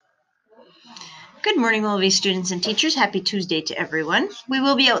Good morning, Willoughby students and teachers. Happy Tuesday to everyone. We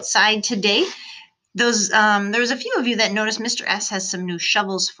will be outside today. There's a few of you that noticed Mr. S has some new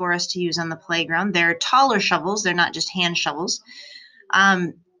shovels for us to use on the playground. They're taller shovels. They're not just hand shovels.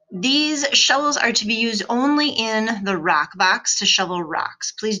 These shovels are to be used only in the rock box to shovel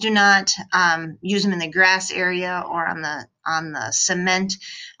rocks. Please do not use them in the grass area or on the cement.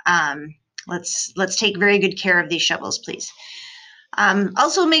 Let's take very good care of these shovels, please.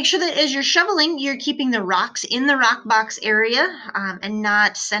 Also, make sure that as you're shoveling, you're keeping the rocks in the rock box area and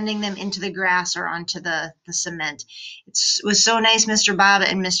not sending them into the grass or onto the cement. It was so nice Mr. Bob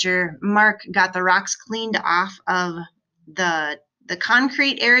and Mr. Mark got the rocks cleaned off of the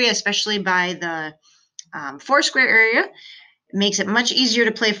concrete area, especially by the Foursquare area. It makes it much easier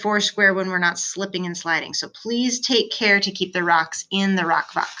to play Foursquare when we're not slipping and sliding. So please take care to keep the rocks in the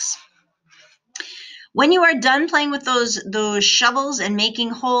rock box. When you are done playing with those shovels and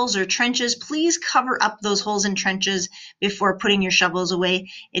making holes or trenches, please cover up those holes and trenches before putting your shovels away.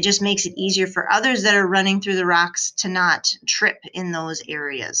 It just makes it easier for others that are running through the rocks to not trip in those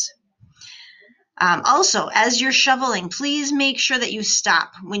areas. Also, as you're shoveling, please make sure that you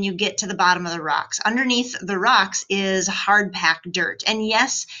stop when you get to the bottom of the rocks. Underneath the rocks is hard packed dirt. And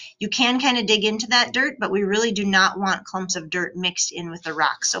yes, you can kind of dig into that dirt, but we really do not want clumps of dirt mixed in with the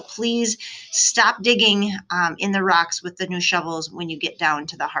rocks. So please stop digging in the rocks with the new shovels when you get down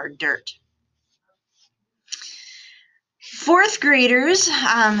to the hard dirt. Fourth graders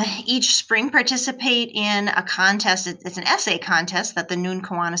each spring participate in a contest. It's an essay contest that the Noon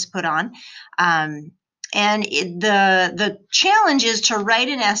Kiwanis put on. And the challenge is to write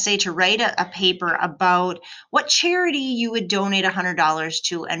an essay, to write a paper about what charity you would donate $100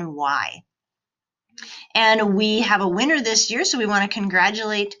 to and why. And we have a winner this year, so we want to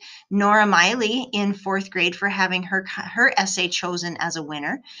congratulate Nora Miley in fourth grade for having her essay chosen as a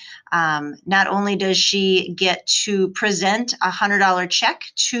winner. Not only does she get to present a $100 check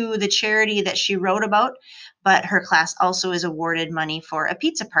to the charity that she wrote about, but her class also is awarded money for a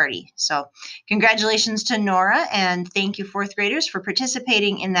pizza party. So congratulations to Nora, and thank you, fourth graders, for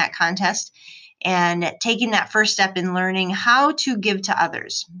participating in that contest and taking that first step in learning how to give to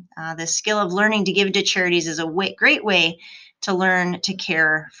others. The skill of learning to give to charities is a great way to learn to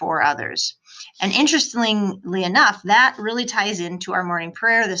care for others. And interestingly enough, that really ties into our morning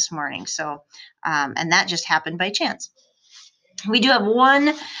prayer this morning. So, and that just happened by chance. We do have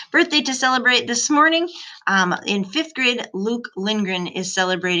one birthday to celebrate this morning. In fifth grade, Luke Lindgren is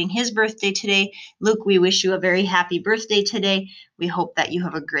celebrating his birthday today. Luke, we wish you a very happy birthday today. We hope that you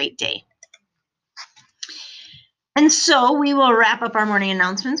have a great day. And so we will wrap up our morning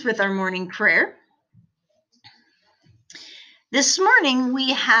announcements with our morning prayer. This morning,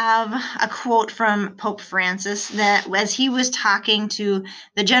 we have a quote from Pope Francis that as he was talking to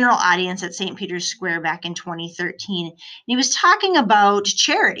the general audience at St. Peter's Square back in 2013, he was talking about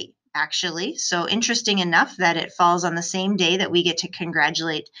charity, actually. So interesting enough that it falls on the same day that we get to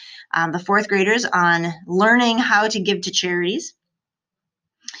congratulate the fourth graders on learning how to give to charities.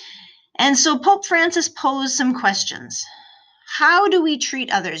 And so Pope Francis posed some questions. How do we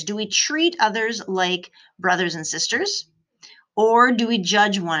treat others? Do we treat others like brothers and sisters? Or do we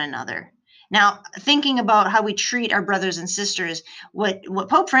judge one another? Now, thinking about how we treat our brothers and sisters, what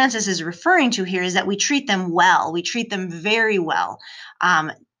Pope Francis is referring to here is that we treat them well. We treat them very well.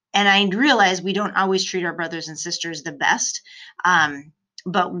 And I realize we don't always treat our brothers and sisters the best.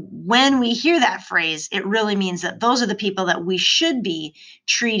 But when we hear that phrase, it really means that those are the people that we should be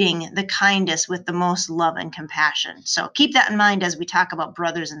treating the kindest with the most love and compassion. So keep that in mind as we talk about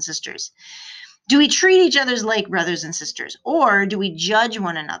brothers and sisters. Do we treat each other like brothers and sisters, or do we judge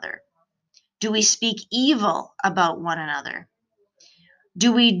one another? Do we speak evil about one another?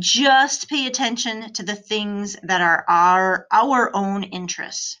 Do we just pay attention to the things that are our own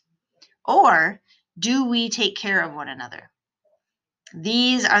interests? Or do we take care of one another?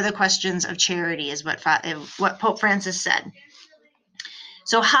 These are the questions of charity, is what Pope Francis said.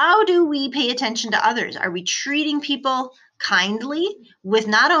 So how do we pay attention to others? Are we treating people kindly with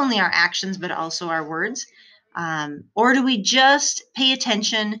not only our actions, but also our words? Or do we just pay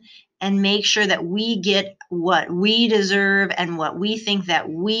attention and make sure that we get what we deserve and what we think that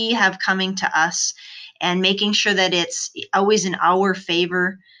we have coming to us, and making sure that it's always in our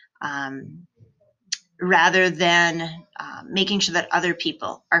favor, rather than making sure that other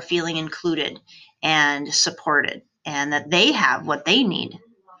people are feeling included and supported and that they have what they need.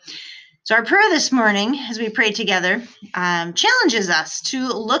 So our prayer this morning, as we pray together, challenges us to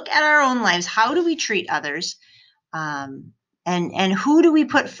look at our own lives. How do we treat others? And who do we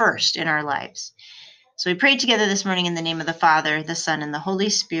put first in our lives? So we prayed together this morning in the name of the Father, the Son, and the Holy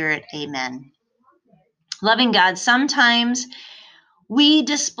Spirit. Amen. Loving God, sometimes we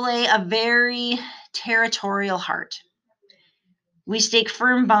display a very territorial heart. We stake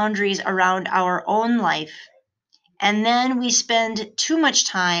firm boundaries around our own life, and then we spend too much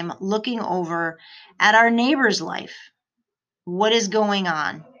time looking over at our neighbor's life. What is going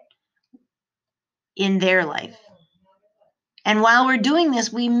on in their life? And while we're doing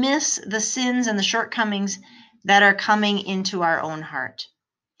this, we miss the sins and the shortcomings that are coming into our own heart.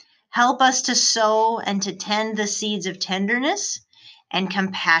 Help us to sow and to tend the seeds of tenderness and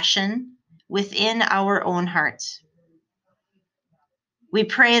compassion within our own hearts. We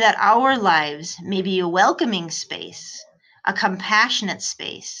pray that our lives may be a welcoming space, a compassionate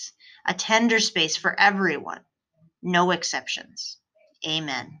space, a tender space for everyone, no exceptions.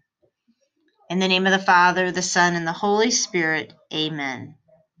 Amen. In the name of the Father, the Son, and the Holy Spirit, amen.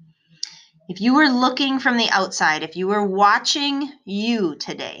 If you were looking from the outside, if you were watching you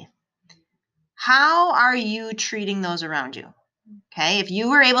today, how are you treating those around you? Okay, if you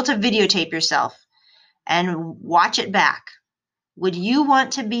were able to videotape yourself and watch it back, would you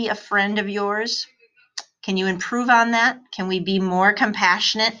want to be a friend of yours? Can you improve on that? Can we be more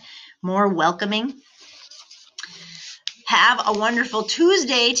compassionate, more welcoming? Have a wonderful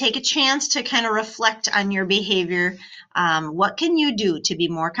Tuesday. Take a chance to kind of reflect on your behavior. What can you do to be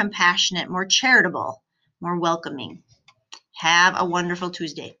more compassionate, more charitable, more welcoming? Have a wonderful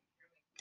Tuesday.